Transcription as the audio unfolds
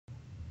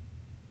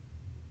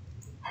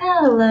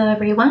Hello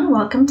everyone,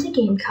 welcome to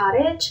Game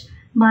Cottage.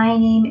 My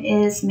name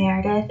is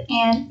Meredith,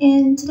 and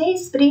in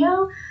today's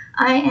video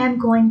I am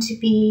going to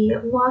be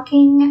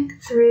walking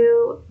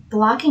through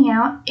blocking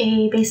out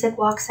a basic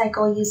walk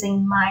cycle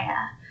using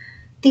Maya.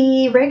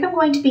 The rig I'm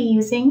going to be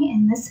using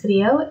in this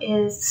video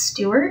is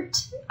Stuart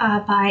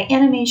by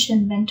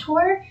Animation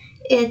Mentor.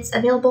 It's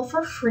available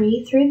for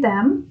free through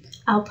them.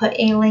 I'll put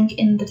a link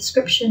in the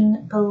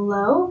description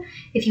below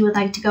if you would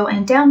like to go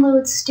and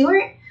download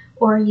Stuart,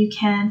 or you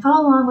can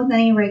follow along with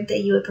any rig that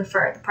you would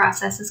prefer. The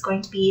process is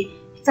going to be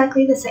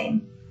exactly the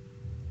same.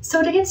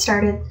 So to get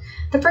started,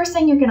 the first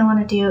thing you're going to want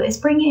to do is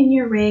bring in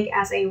your rig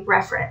as a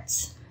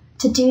reference.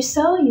 To do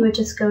so, you would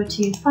just go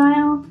to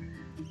File,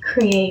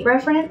 Create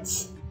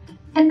Reference,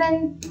 and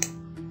then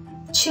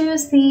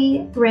choose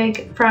the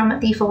rig from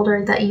the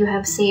folder that you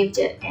have saved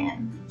it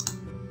in.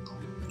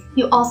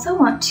 You also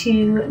want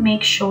to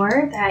make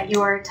sure that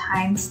your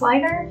time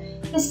slider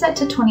is set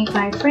to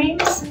 25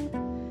 frames,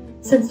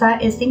 since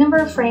that is the number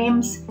of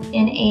frames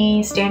in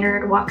a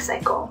standard walk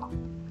cycle.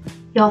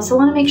 You also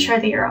want to make sure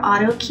that your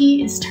auto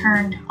key is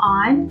turned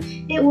on.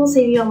 It will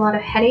save you a lot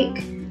of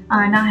headache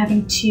not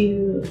having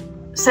to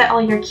set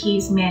all your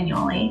keys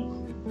manually.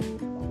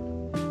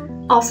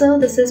 Also,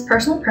 this is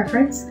personal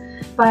preference,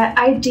 but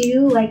I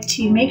do like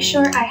to make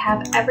sure I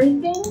have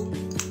everything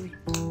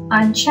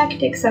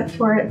unchecked except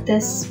for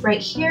this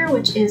right here,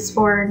 which is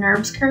for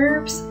NURBS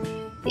curves.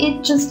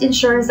 It just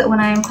ensures that when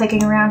I am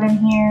clicking around in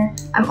here,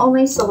 I'm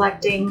only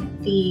selecting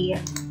the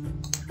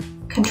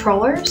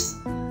controllers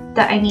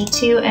that I need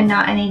to and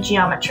not any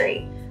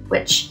geometry,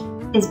 which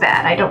is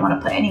bad. I don't want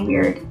to put any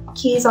weird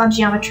keys on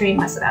geometry and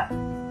mess it up.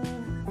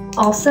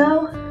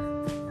 Also,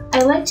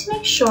 I like to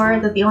make sure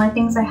that the only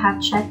things I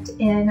have checked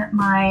in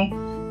my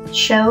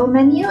show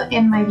menu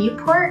in my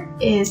viewport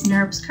is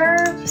NURBS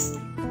curves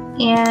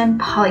and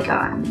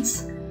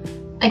polygons.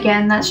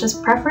 Again, that's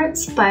just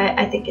preference, but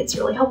I think it's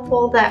really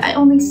helpful that I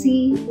only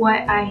see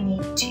what I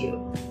need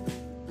to.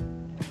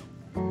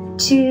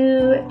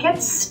 To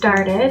get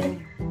started,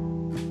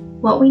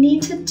 what we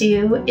need to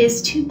do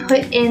is to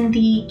put in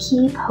the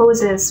key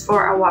poses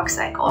for a walk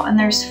cycle, and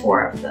there's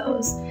 4 of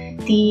those.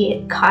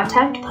 The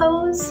contact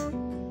pose,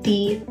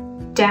 the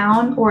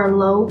down or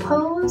low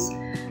pose,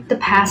 the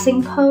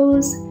passing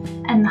pose,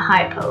 and the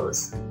high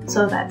pose.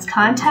 So that's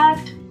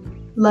contact,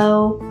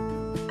 low,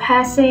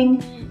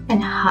 passing,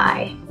 and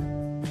high.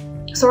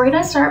 So we're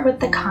going to start with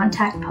the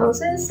contact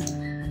poses.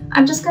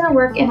 I'm just going to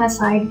work in a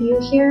side view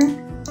here.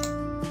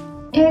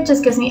 It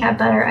just gives me a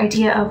better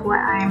idea of what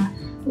I'm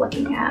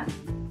looking at.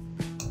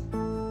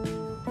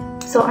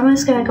 So I'm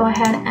just going to go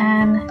ahead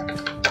and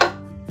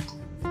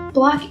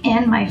block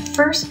in my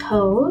first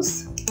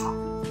pose.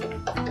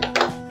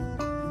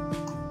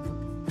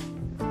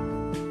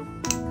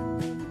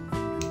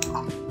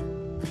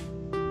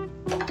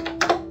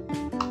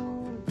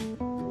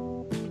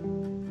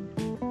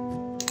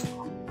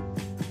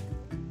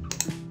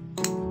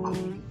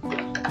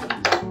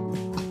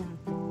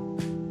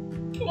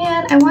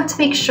 And I want to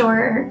make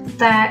sure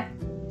that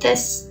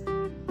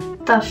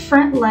the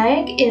front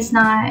leg is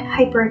not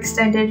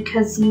hyperextended,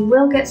 because you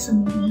will get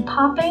some knee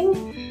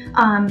popping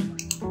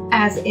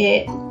as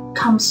it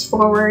comes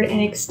forward and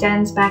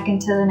extends back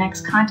into the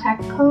next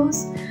contact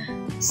pose.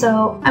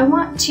 So I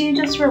want to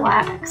just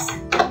relax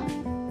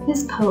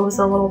this pose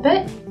a little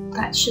bit.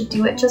 That should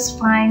do it just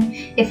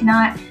fine. If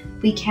not,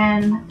 we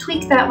can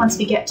tweak that once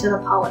we get to the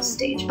polish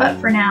stage, but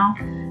for now,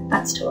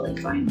 that's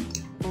totally fine.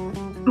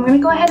 I'm going to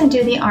go ahead and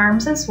do the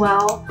arms as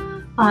well.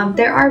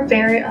 There are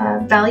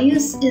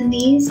values in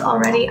these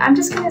already. I'm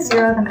just going to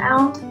zero them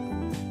out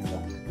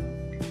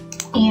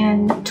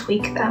and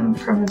tweak them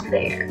from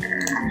there.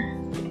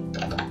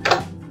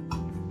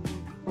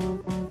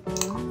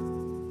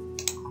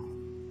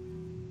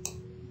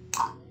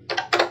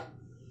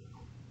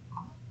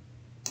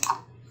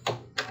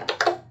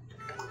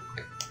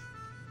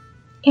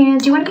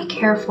 And you want to be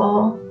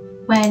careful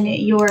when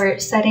you're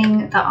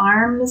setting the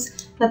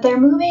arms that they're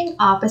moving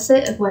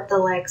opposite of what the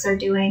legs are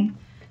doing.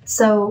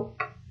 So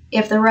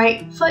if the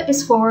right foot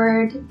is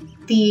forward,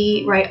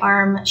 the right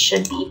arm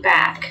should be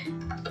back.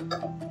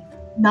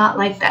 Not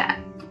like that.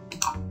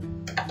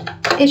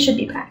 It should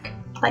be back,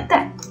 like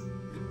that.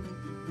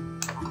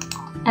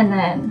 And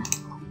then,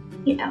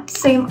 you know,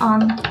 same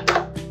on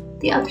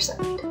the other side.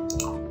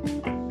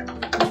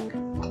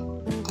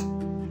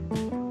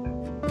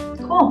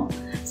 Cool.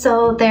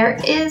 So there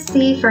is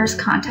the first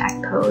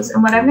contact pose,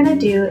 and what I'm going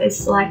to do is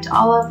select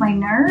all of my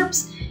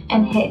NURBS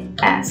and hit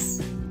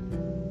S.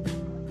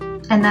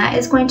 And that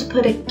is going to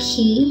put a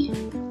key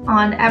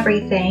on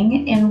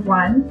everything in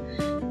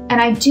 1.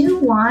 And I do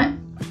want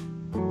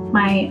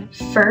my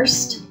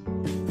first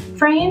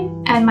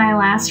frame and my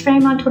last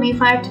frame on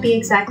 25 to be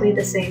exactly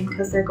the same,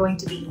 because they're going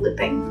to be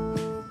looping.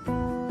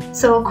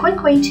 So a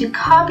quick way to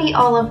copy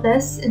all of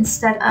this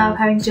instead of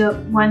having to do it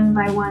one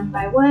by one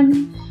by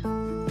one,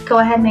 go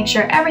ahead and make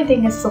sure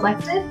everything is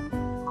selected.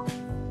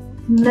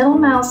 Middle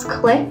mouse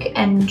click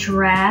and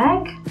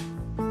drag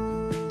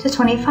to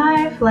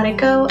 25, let it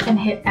go, and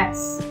hit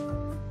S.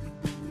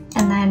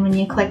 And then when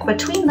you click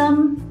between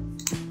them,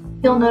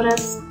 you'll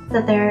notice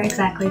that they're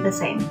exactly the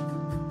same.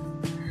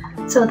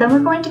 So then we're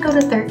going to go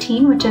to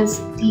 13, which is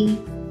the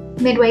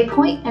midway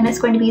point, and it's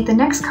going to be the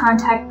next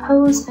contact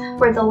pose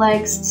where the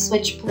legs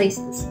switch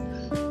places.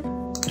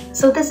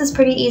 So this is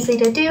pretty easy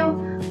to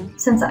do.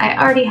 Since I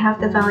already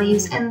have the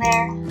values in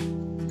there,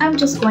 I'm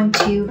just going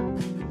to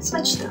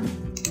switch them.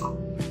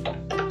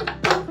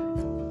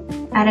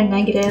 Add a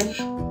negative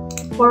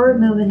or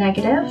remove a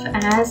negative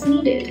as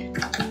needed.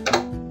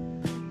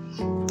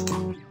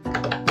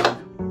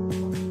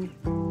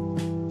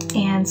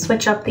 And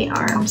switch up the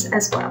arms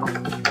as well.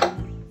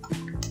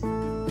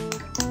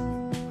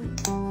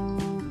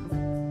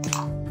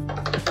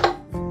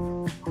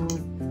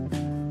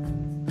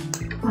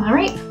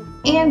 Alright,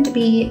 and to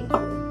be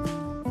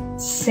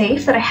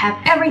safe that I have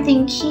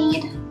everything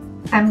keyed,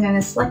 I'm going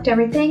to select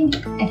everything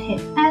and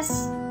hit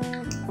S.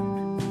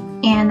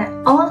 And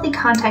all of the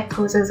contact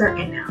poses are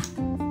in now.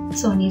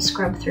 So when you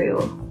scrub through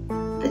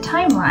the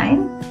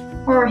timeline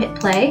or hit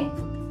play,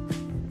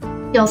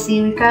 you'll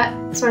see we've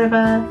got sort of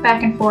a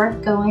back and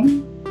forth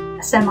going,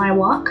 a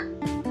semi-walk.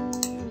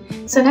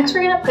 So next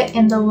we're going to put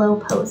in the low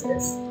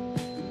poses.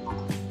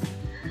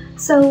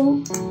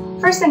 So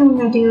first thing I'm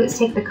going to do is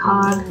take the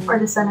cog, or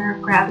the center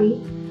of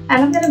gravity, and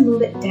I'm going to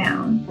move it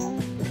down.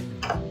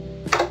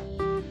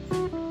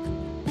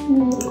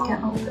 Move it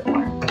down a little bit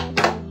more.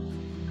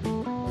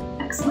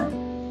 Excellent.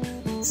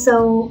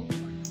 So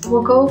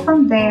we'll go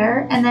from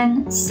there, and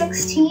then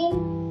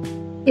 16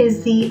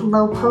 is the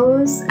low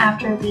pose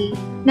after the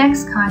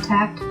next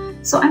contact.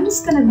 So I'm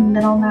just going to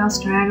middle mouse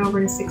drag over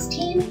to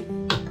 16,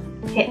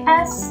 hit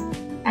S,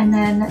 and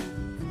then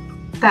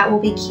that will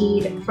be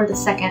keyed for the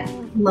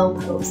second low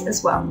pose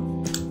as well.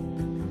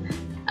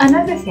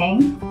 Another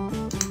thing,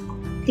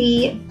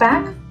 the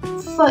back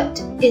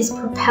foot is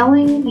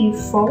propelling you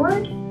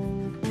forward,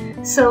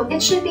 so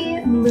it should be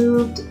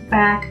moved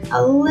back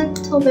a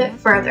little bit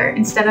further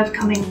instead of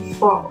coming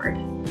forward.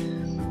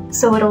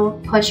 So it'll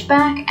push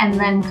back and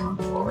then come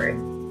forward.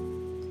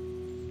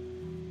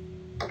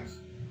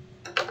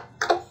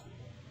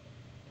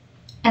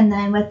 And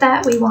then with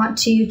that, we want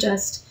to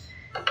just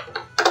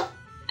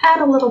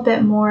add a little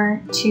bit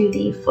more to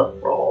the foot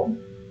roll.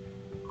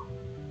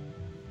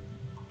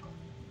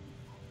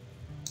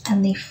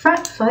 And the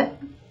front foot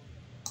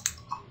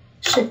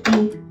should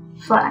be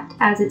flat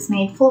as it's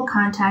made full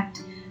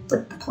contact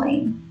with the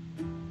plane,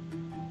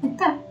 like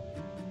that.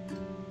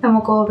 Then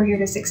we'll go over here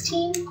to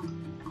 16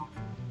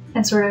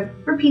 and sort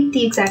of repeat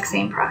the exact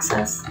same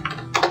process.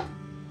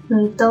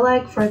 Move the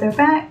leg further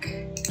back,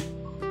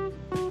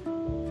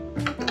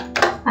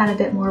 add a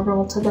bit more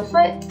roll to the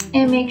foot,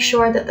 and make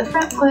sure that the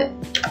front foot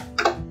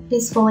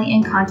is fully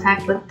in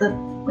contact with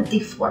the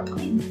floor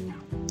plane.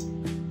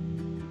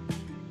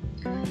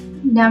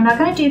 Now I'm not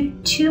going to do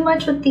too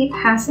much with the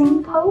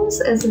passing pose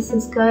as this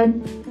is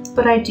good,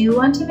 but I do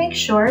want to make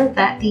sure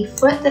that the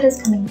foot that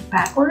is coming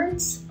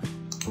backwards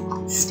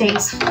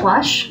stays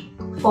flush,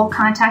 full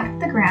contact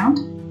with the ground,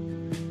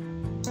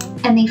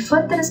 and the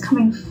foot that is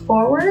coming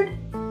forward,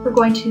 we're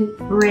going to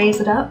raise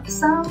it up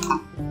some,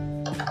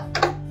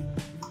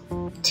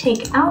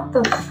 take out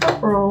the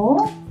foot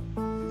roll,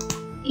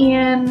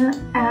 and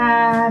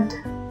add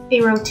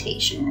a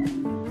rotation.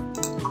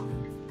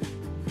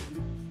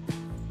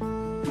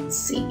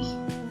 Let's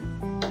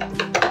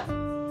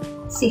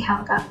see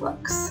how that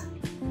looks.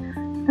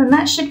 And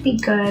that should be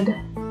good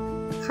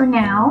for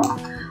now.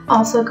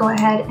 Also go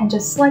ahead and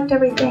just select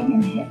everything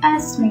and hit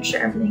S to make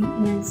sure everything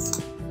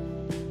is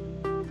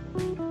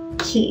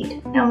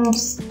keyed. And we'll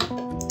just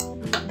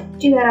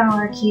do that on all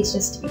our keys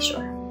just to be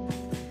sure.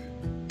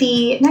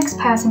 The next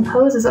passing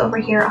pose is over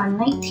here on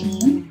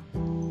 19,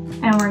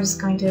 and we're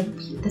just going to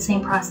repeat the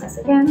same process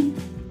again.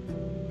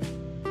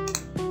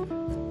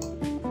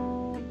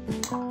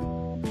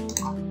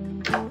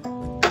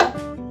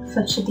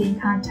 Foot should be in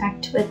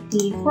contact with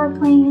the floor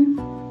plane.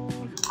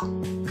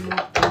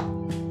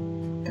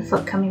 The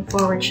foot coming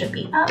forward should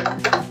be up.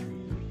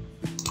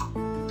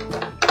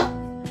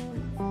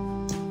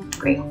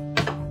 Great.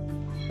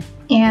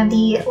 And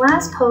the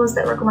last pose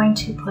that we're going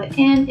to put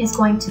in is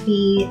going to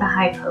be the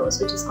high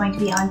pose, which is going to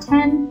be on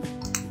 10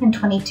 and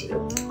 22.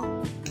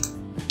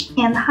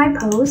 And the high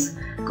pose,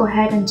 go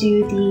ahead and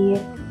do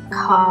the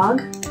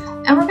cog,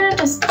 and we're going to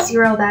just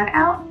zero that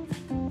out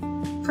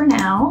for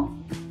now.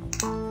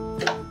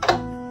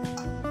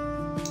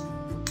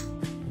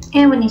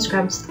 And when you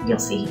scrub, you'll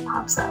see he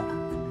pops up.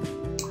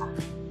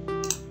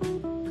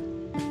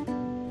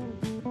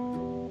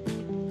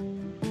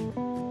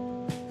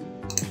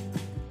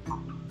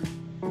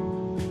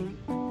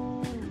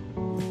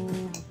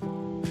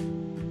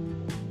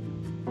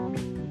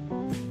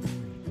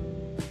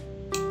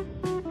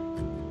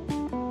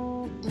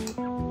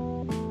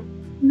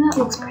 And that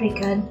looks pretty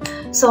good.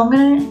 So I'm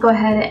gonna go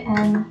ahead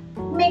and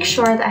make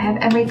sure that I have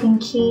everything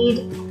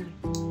keyed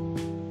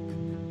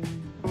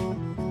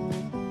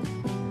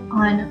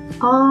on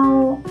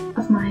all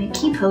of my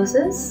key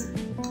poses.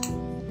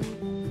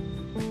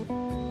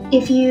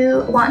 If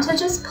you want to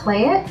just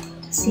play it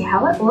to see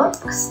how it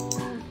looks,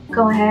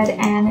 go ahead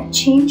and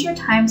change your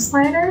time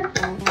slider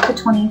to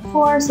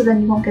 24 so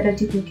then you won't get a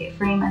duplicate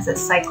frame as it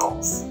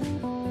cycles.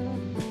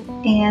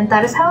 And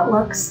that is how it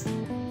looks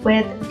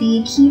with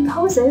the key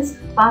poses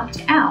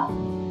blocked out.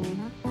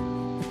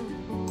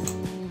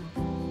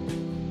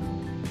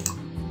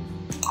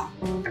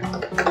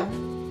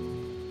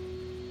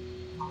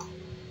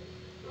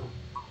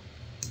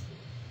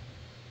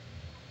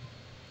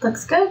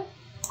 Looks good.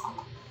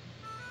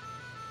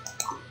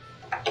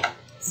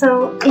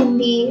 So in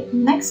the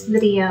next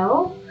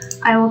video,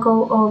 I will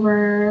go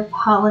over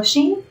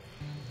polishing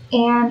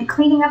and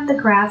cleaning up the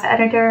graph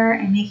editor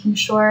and making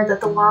sure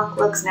that the walk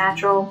looks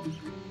natural,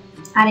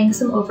 adding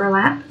some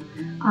overlap,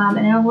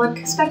 and it'll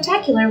look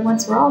spectacular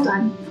once we're all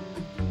done.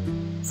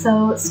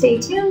 So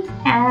stay tuned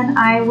and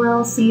I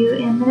will see you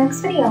in the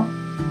next video.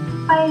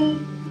 Bye!